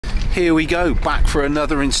here we go, back for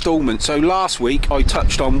another instalment. So last week I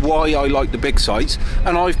touched on why I like the big sites,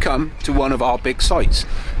 and I've come to one of our big sites.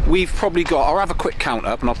 We've probably got, I'll have a quick count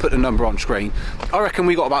up and I'll put the number on screen. I reckon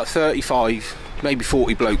we got about 35, maybe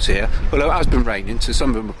 40 blokes here, although it has been raining, so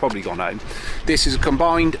some of them have probably gone home. This is a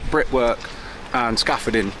combined brickwork and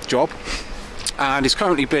scaffolding job, and it's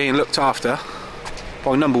currently being looked after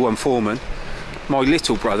by #1 foreman, my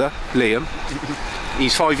little brother Liam.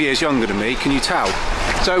 He's 5 years younger than me, can you tell?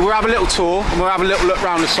 So we'll have a little tour and we'll have a little look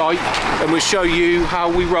around the site, and we'll show you how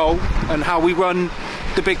we roll and how we run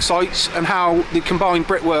the big sites, and how the combined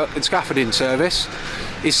brickwork and scaffolding service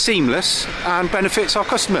is seamless and benefits our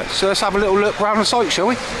customers. So let's have a little look around the site, shall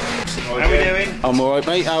we? How are we doing? I'm alright,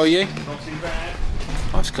 mate, how are you? Not too bad.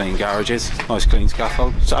 Nice clean garages, nice clean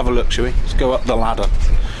scaffold. Let's have a look, shall we? Let's go up the ladder.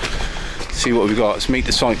 See what we've got. Let's meet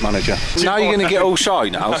the site manager. Now you're going to get all shy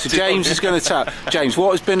now. So James is going to tell. James,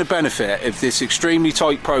 what has been the benefit of this extremely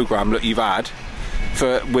tight programme that you've had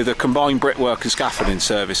with a combined brickwork and scaffolding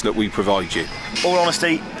service that we provide you? All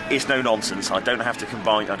honesty, it's no nonsense. I don't have to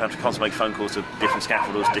combine. I don't have to constantly make phone calls to different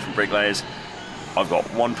scaffolders, different bricklayers. I've got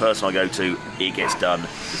one person I go to. It gets done.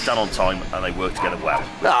 It's done on time, and they work together well.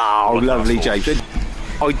 Oh, lovely, James.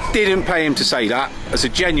 I didn't pay him to say that. As a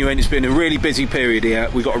genuine, it's been a really busy period here.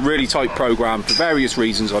 We've got a really tight programme for various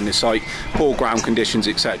reasons on this site, poor ground conditions,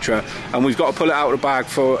 etc. And we've got to pull it out of the bag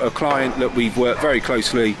for a client that we've worked very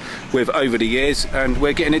closely with over the years, and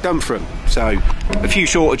we're getting it done for him. So a few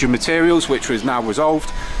shortage of materials, which was now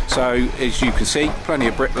resolved. So as you can see, plenty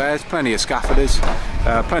of bricklayers, plenty of scaffolders,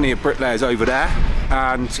 plenty of bricklayers over there.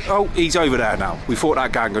 And oh, he's over there now. We thought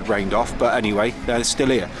that gang had rained off, but anyway, they're still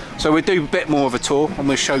here. So we'll do a bit more of a tour, and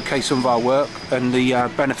we'll showcase some of our work and the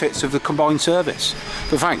benefits of the combined service.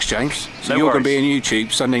 But thanks, James. So you're going to be on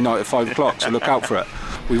YouTube Sunday night at 5 o'clock, so look out for it.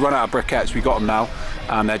 We run out of briquettes, we got them now,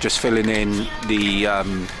 and they're just filling in the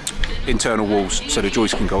internal walls so the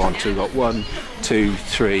joists can go on. So we've got 1, 2,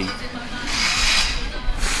 3,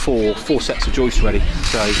 4 sets of joists ready.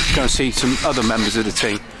 So let's go and see some other members of the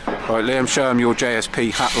team. Right, Liam, show them your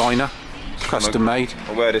JSP hat liner, custom made.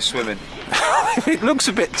 I'll wear this swimming. It looks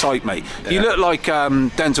a bit tight, mate. Yeah. You look like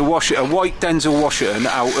Denzel Washington, a white Denzel Washington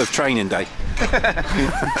out of training day.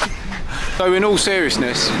 So in all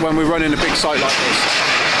seriousness, when we're running a big site like this,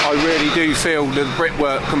 I really do feel that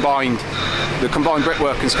the combined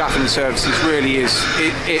brickwork and scaffolding services really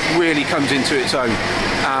it really comes into its own.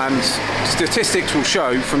 And statistics will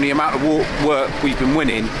show, from the amount of work we've been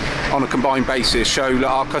winning on a combined basis, show that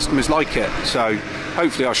our customers like it. So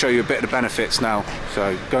hopefully I'll show you a bit of the benefits now.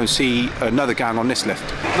 So go and see another gang on this lift.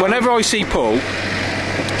 Whenever I see Paul,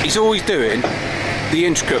 he's always doing the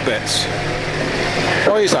intricate bits.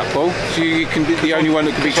 Why is that, Paul? So you can be the only one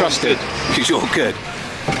that can be trusted because you're good.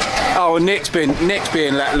 Oh, and Nick's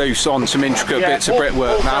being let loose on some intricate bits of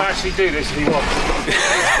brickwork Paul now. Can actually do this if he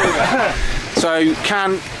wants. So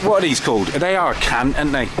what are these called? They are a can,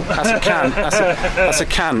 aren't they? That's a can. That's a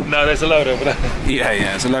can. No, there's a load over there. Yeah,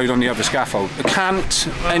 there's a load on the other scaffold. A cant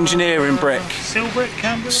engineering brick. Seal brick,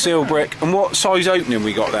 can brick. Seal brick. And what size opening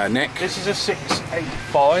we got there, Nick? This is a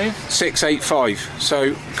 685. 685.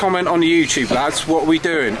 So comment on the YouTube, lads. What are we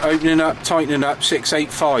doing? Opening up, tightening up,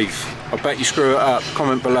 685. I bet you screw it up.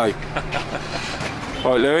 Comment below.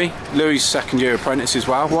 Right, Louis. Louis' second-year apprentice as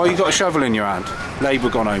well. Why you got a shovel in your hand? Labour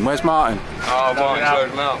gone home. Where's Martin? Oh, Martin's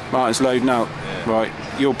loading out. Martin's loading out. Yeah. Right.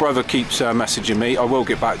 Your brother keeps messaging me. I will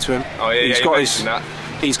get back to him. Oh yeah,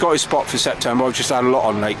 He's got his spot for September. I've just had a lot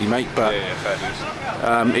on lately, mate. But fair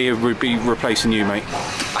news. he would be replacing you, mate.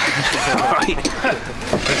 Right.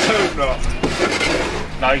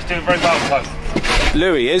 No, he's doing very well, so.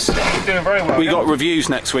 Louis is. He's doing very well. We got reviews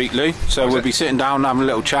next week, Lou, so we'll be sitting down and having a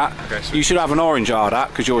little chat. Okay, so you should have an orange hard hat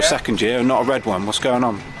because you're a second year and not a red one. What's going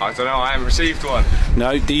on? I don't know, I haven't received one.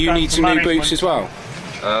 No, do you need some new boots as well?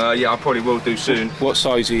 Yeah, I probably will do soon. What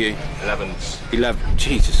size are you? 11s. 11.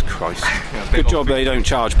 Jesus Christ. Good job they don't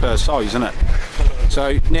charge per size, isn't it?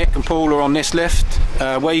 So Nick and Paul are on this lift.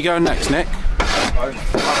 Where are you going next, Nick?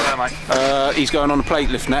 He's going on a plate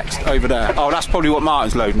lift next, over there. Oh, that's probably what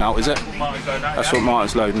Martin's loading out, is it? That's what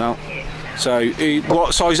Martin's loading out. So,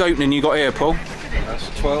 what size opening you got here, Paul? That's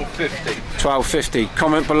 1250. 1250.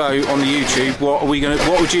 Comment below on the YouTube. What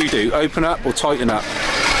would you do? Open up or tighten up?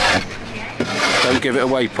 Don't give it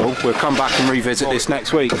away, Paul. We'll come back and revisit this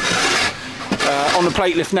next week. On the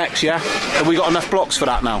plate lift next, yeah? Have we got enough blocks for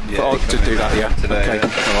that now? Yeah, to do that, yeah? Today, okay. Yeah.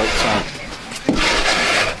 All right, so.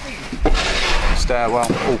 Stairwell,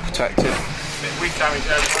 all protected. Wind damage.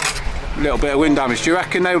 A little bit of wind damage. Do you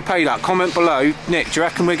reckon they would pay that? Comment below. Nick, do you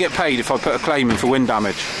reckon we get paid if I put a claim in for wind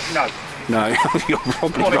damage? No. No, you're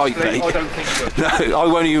probably Honestly, right, mate. I don't think so. No, I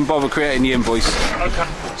won't even bother creating the invoice. Okay.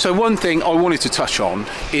 So one thing I wanted to touch on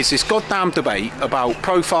is this goddamn debate about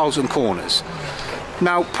profiles and corners.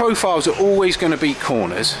 Now, profiles are always going to beat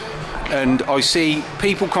corners, and I see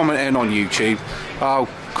people commenting on YouTube, oh,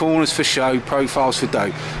 corners for show, profiles for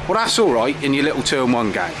dough. Well, that's all right in your little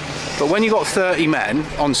 2-in-1 game, but when you've got 30 men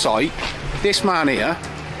on site, this man here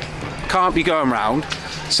can't be going around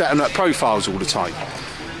setting up profiles all the time.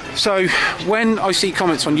 So when I see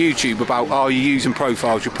comments on YouTube about, oh, you're using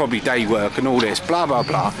profiles, you're probably day work and all this, blah, blah,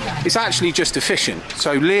 blah, it's actually just efficient.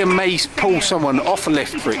 So Liam may pull someone off a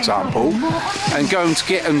lift, for example, and go to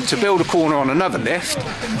get him to build a corner on another lift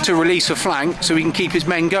to release a flank so he can keep his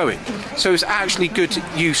men going. So it's actually good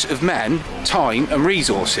use of men, time and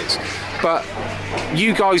resources. But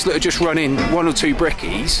you guys that are just running 1 or 2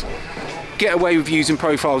 brickies get away with using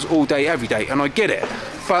profiles all day, every day, and I get it.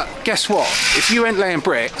 But guess what? If you ain't laying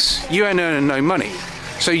bricks, you ain't earning no money.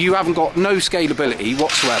 So you haven't got no scalability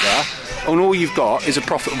whatsoever, and all you've got is a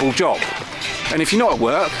profitable job. And if you're not at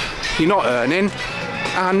work, you're not earning,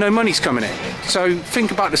 and no money's coming in. So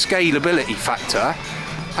think about the scalability factor,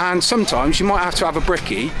 and sometimes you might have to have a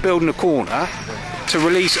brickie building a corner to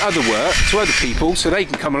release other work to other people so they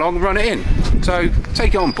can come along and run it in. So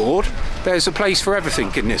take it on board. There's a place for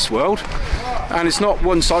everything in this world, and it's not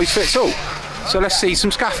one size fits all. So let's see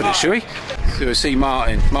some scaffolders, shall we? So we'll see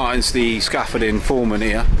Martin. Martin's the scaffolding foreman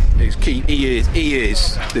here. He is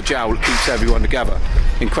the jowl that keeps everyone together.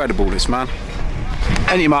 Incredible, this man.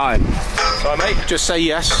 Ain't you, Martin? Sorry, mate. Just say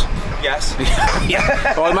yes. Yes.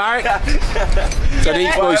 Yeah. All right, Marek? So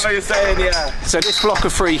these boys, you're saying, yeah. So this block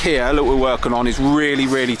of 3 here that we're working on is really,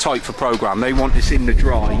 really tight for program. They want this in the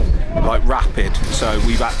dry, like rapid. So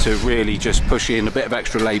we've had to really just push in a bit of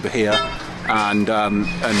extra labour here and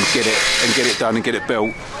get it done and get it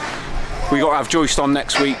built. We got to have joist on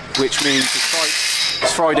next week, which means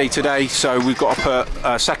it's Friday today, so we've got to put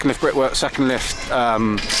second lift brickwork, second lift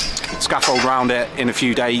scaffold around it in a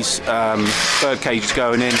few days. Third cage is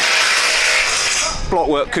going in. Block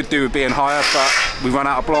work could do with being higher, but we run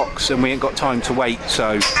out of blocks and we ain't got time to wait,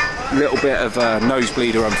 so a little bit of a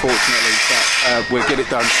nosebleeder unfortunately, but we'll get it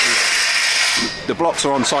done. The blocks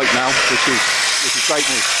are on site now, which is great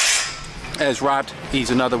news. There's Rad, he's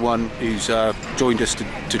another one who's joined us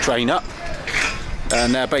to train up,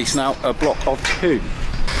 and they're basing out a block of 2.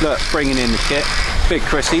 Look, bringing in the kit. Big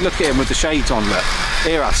Chrissy, look at him with the shades on, look.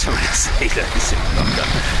 Here, I have something to say, look.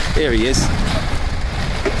 Here he is.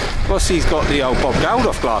 Plus he's got the old Bob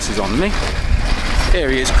Geldof glasses on, hasn't he? Here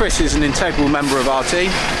he is. Chris is an integral member of our team.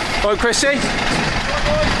 Right, Chrissy?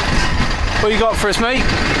 What you got for us, mate?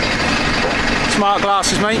 Smart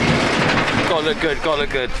glasses, mate. Gotta look good, gotta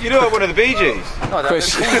look good. You know one of the Bee Gees? Oh,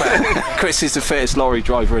 Chris is the fittest lorry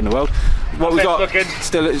driver in the world. What we got?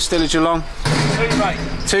 Stillage along? 2, mate.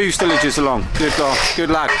 2 stillages along. Good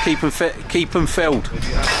lad. Keep them fit. Keep them filled.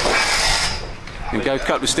 There we go.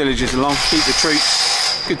 Couple of stillages along. Keep the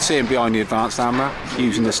troops. Good to see him behind the advanced camera,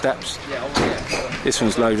 using the steps. This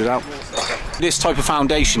one's loaded up. This type of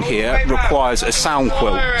foundation here requires a sound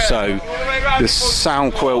quilt. So the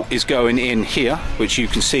sound quilt is going in here, which you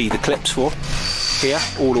can see the clips for here,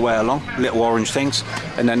 all the way along, little orange things.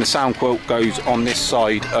 And then the sound quilt goes on this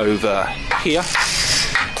side over here.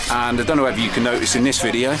 And I don't know whether you can notice in this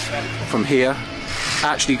video, from here,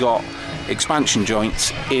 actually got expansion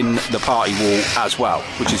joints in the party wall as well,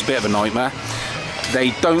 which is a bit of a nightmare.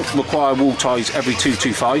 They don't require wall ties every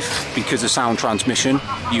 225 because of sound transmission.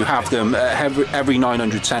 You have them every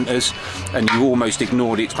 900 centres, and you almost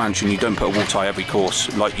ignore the expansion. You don't put a wall tie every course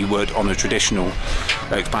like you would on a traditional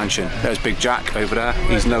expansion. There's Big Jack over there.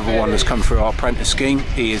 He's another one that's come through our apprentice scheme.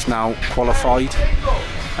 He is now qualified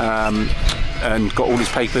and got all his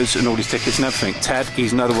papers and all his tickets and everything. Ted,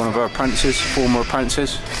 he's another one of our apprentices, former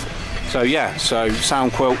apprentices. So yeah, so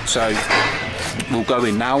sound quilt. So we'll go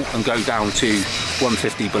in now and go down to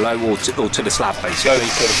 150 below, or to the slab basically.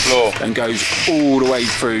 Goes to the floor. And goes all the way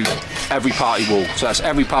through every party wall. So that's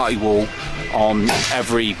every party wall on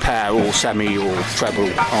every pair or semi or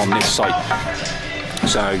treble on this site.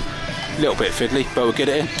 So a little bit fiddly, but we'll get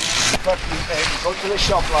it in. Go to the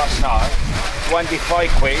shop last night,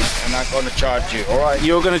 25 quid, and I'm going to charge you, alright?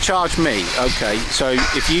 You're going to charge me, okay. So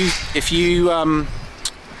if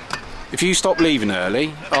you stop leaving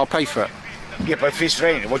early, I'll pay for it. Yeah, but if it's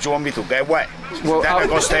raining, what do you want me to get wet? Well, then I'm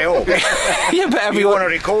going to stay home. Yeah, but everyone... You want to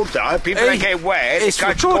record that, people that get wet, it's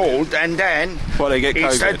catch cold, and then they get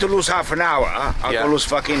COVID. Instead to lose half an hour, I'm going to lose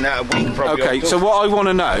fucking a week probably. Okay, so what I want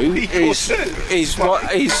to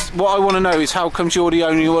know is how comes you're the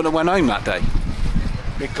only one that went home that day?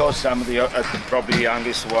 Because I'm probably the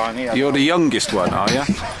youngest one here. You're the youngest one, are you?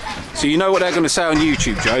 So you know what they're going to say on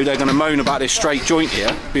YouTube, Joe? They're going to moan about this straight joint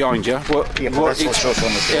here behind you.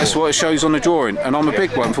 That's what it shows on the drawing. And I'm a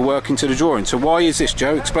big one for working to the drawing. So why is this,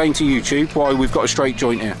 Joe? Explain to YouTube why we've got a straight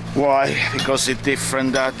joint here. Why? Because it's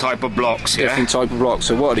different type of blocks. Yeah? Different type of blocks.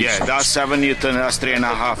 So what are these? Yeah, that's 7 Newton, that's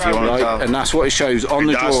 3.5. Right, and that's what it shows on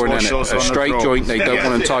the drawing, isn't it? A straight joint, they don't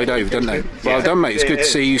want them tied over, don't they? Well done, mate. It's good to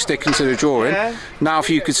see you sticking to the drawing. Now if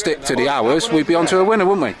you could stick to the hours, we'd be on to a winner,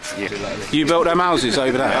 wouldn't we? Yeah. You built them houses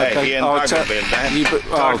over there? Okay. Oh,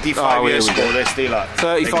 35 years ago, they still are.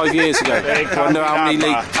 35 years ago. Wonder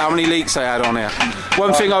how many leaks they had on here.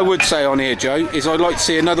 One thing I would say on here, Joe, is I'd like to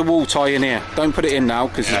see another wall tie in here. Don't put it in now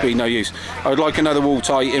because there's been no use. I'd like another wall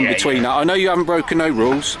tie in between that. I know you haven't broken no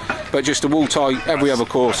rules, but just a wall tie every other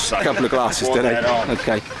course, a couple of glasses today.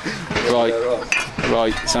 Okay.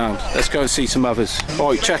 Right, sound. Let's go and see some others.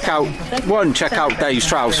 Right, check out Dave's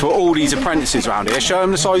trowels for all these apprentices around here. Show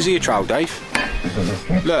them the size of your trowel, Dave.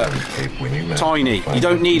 Look, tiny. You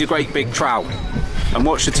don't need a great big trowel. And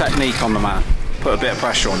watch the technique on the man. Put a bit of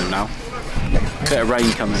pressure on him now. Bit of rain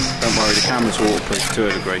coming. Don't worry, the camera's waterproof to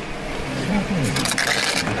a degree.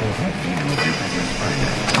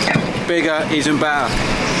 Bigger isn't better.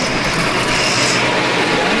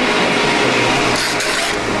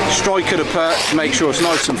 Strike of the perch to make sure it's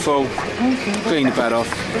nice and full. Clean the bed off.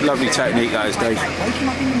 Lovely technique that is, Dave.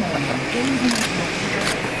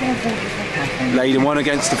 Laid him one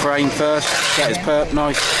against the frame first. Get his perp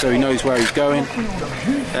nice so he knows where he's going.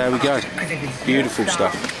 There we go. Beautiful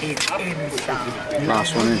stuff.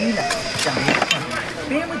 Last one in.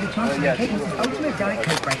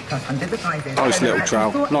 Nice little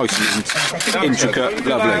trowel. Nice and intricate.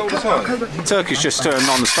 Lovely. Turkish just turned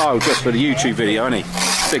on the style just for the YouTube video, isn't he?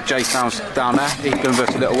 Big Jace down there. He's been with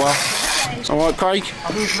us a little while. Alright, Craig?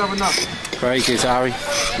 Craig, here's Harry.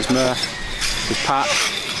 Here's Murph. Here's Pat.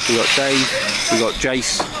 We got Dave. We got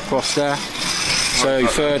Jace across there. So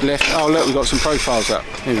third lift. Oh look, we've got some profiles up.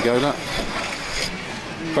 Here we go, look.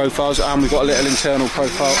 Profiles, and we've got a little internal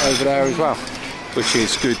profile over there as well, which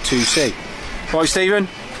is good to see. Right, Stephen?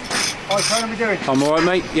 Hi, how are we doing? I'm alright,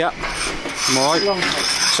 mate. Yeah. I'm alright.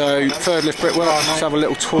 So third lift brickwork. Let's have a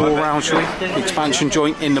little tour around, shall we? Expansion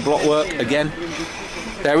joint in the blockwork again.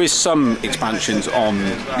 There is some expansions on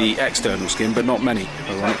the external skin, but not many,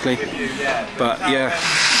 ironically. But yeah,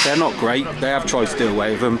 they're not great. They have tried to do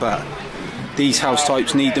away with them, but these house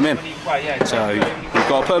types need them in. So we've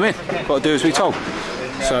got to put them in. Got to do as we're told.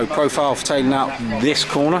 So profile for tailing out this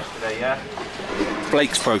corner.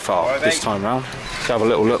 Blake's profile this time round. Let's have a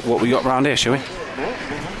little look what we got around here, shall we?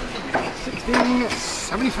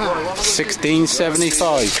 1675.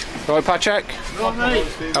 1675. Right, Patrick?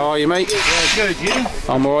 How are you, mate? Yeah, good, you?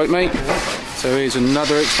 I'm alright, mate. So here's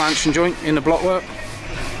another expansion joint in the blockwork.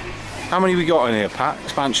 How many we got in here, Pat?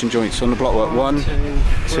 Expansion joints on the blockwork. 1,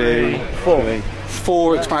 2, 4.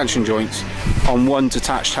 4 expansion joints on one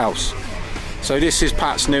detached house. So this is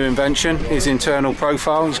Pat's new invention, his internal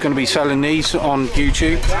profile. He's going to be selling these on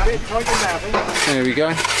YouTube. There we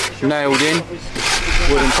go. Nailed in.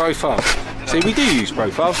 Wooden profile. See, we do use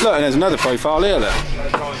profiles. Look, and there's another profile here, look.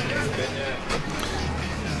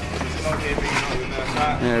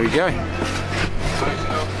 There we go.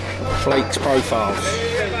 Blake's profiles.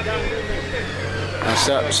 That's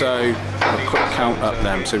up, so a quick count up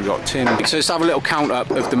them. So we've got Tim. So let's have a little count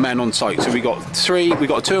up of the men on site. So we got 3, we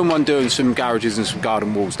got a 2 and 1 doing some garages and some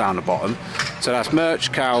garden walls down the bottom. So that's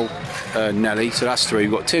Merch, Cal, Nelly, so that's 3.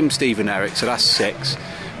 We've got Tim, Steve and Eric, so that's 6.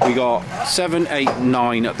 We got 7, 8,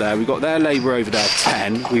 9 up there. We got their labour over there,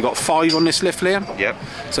 10. We got 5 on this lift, Liam. Yep.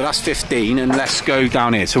 So that's 15, and let's go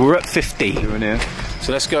down here. So we're at 15. We're in here.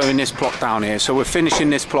 So let's go in this plot down here. So we're finishing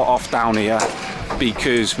this plot off down here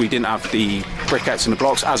because we didn't have the briquettes and the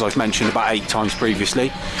blocks, as I've mentioned about 8 times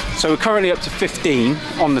previously. So we're currently up to 15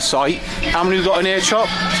 on the site. How many we got in here, Chop?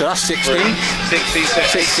 So that's 16.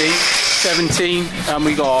 16, 17, and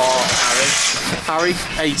we got Harry,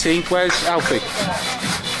 18. Where's Alfie?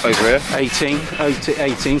 Over here. 18,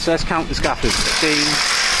 so let's count the scaffers. 15,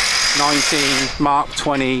 19, Mark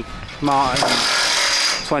 20, Martin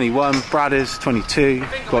 21, Bradders 22,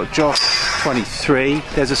 got Josh 23,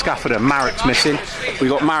 there's a scaffolder, Marrick's missing, we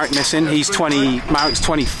got Marrick missing, he's 20, Marrick's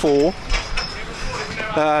 24,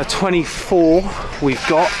 24 we've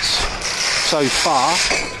got so far.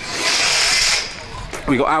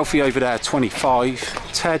 We got Alfie over there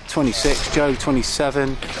 25, Ted 26, Joe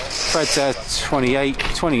 27, Fred's there 28,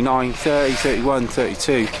 29, 30, 31,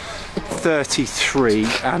 32, 33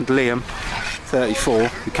 and Liam 34,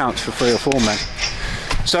 who counts for 3 or 4 men.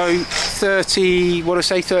 So 30, what did I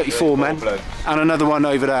say, 34 men and another one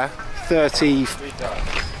over there, 30,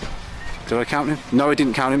 Did I count him? No, I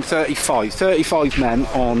didn't count him. 35 men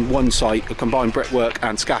on one site, a combined brickwork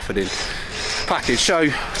and scaffolding package. So,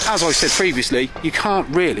 as I said previously, you can't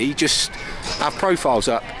really just have profiles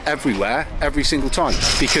up everywhere every single time,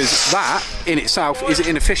 because that in itself is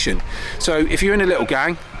inefficient. So if you're in a little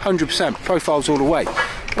gang, 100% profiles all the way.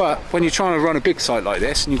 But when you're trying to run a big site like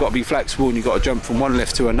this, and you've got to be flexible and you've got to jump from one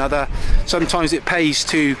lift to another, sometimes it pays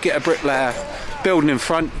to get a bricklayer building in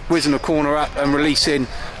front, whizzing a corner up and releasing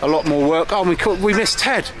a lot more work. Oh, we missed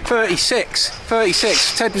Ted. 36.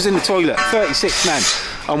 Ted was in the toilet. 36 men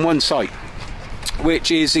on one site, which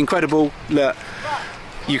is incredible that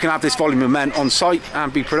you can have this volume of men on site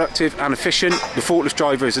and be productive and efficient. The forklift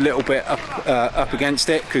driver is a little bit up against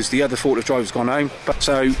it because the other forklift driver's gone home.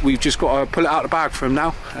 So we've just got to pull it out of the bag for him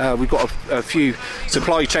now. We've got a few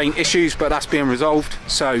supply chain issues, but that's being resolved.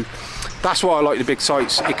 So that's why I like the big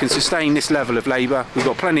sites. It can sustain this level of labour. We've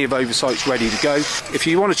got plenty of oversights ready to go. If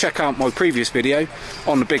you want to check out my previous video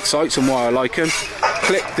on the big sites and why I like them,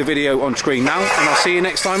 click the video on screen now, and I'll see you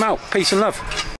next time out. Peace and love.